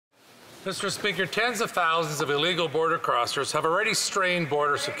Mr. Speaker, tens of thousands of illegal border crossers have already strained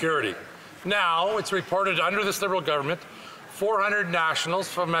border security. Now, it's reported under this Liberal government, 400 nationals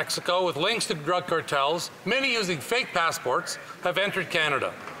from Mexico with links to drug cartels, many using fake passports, have entered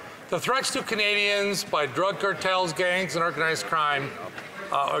Canada. The threats to Canadians by drug cartels, gangs, and organized crime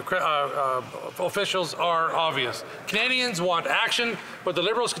officials are obvious. Canadians want action, but the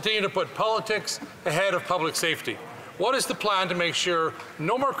Liberals continue to put politics ahead of public safety. What is the plan to make sure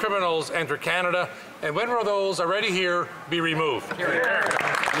no more criminals enter Canada, and when will those already here be removed?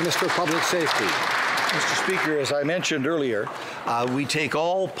 Minister of Public Safety. Mr. Speaker, as I mentioned earlier, we take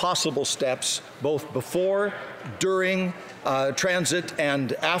all possible steps, both before, during transit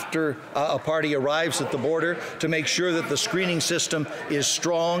and after a party arrives at the border, to make sure that the screening system is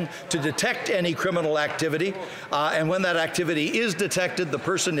strong to detect any criminal activity. And when that activity is detected, the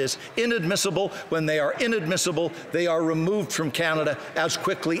person is inadmissible. When they are inadmissible, they are removed from Canada as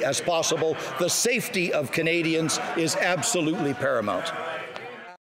quickly as possible. The safety of Canadians is absolutely paramount.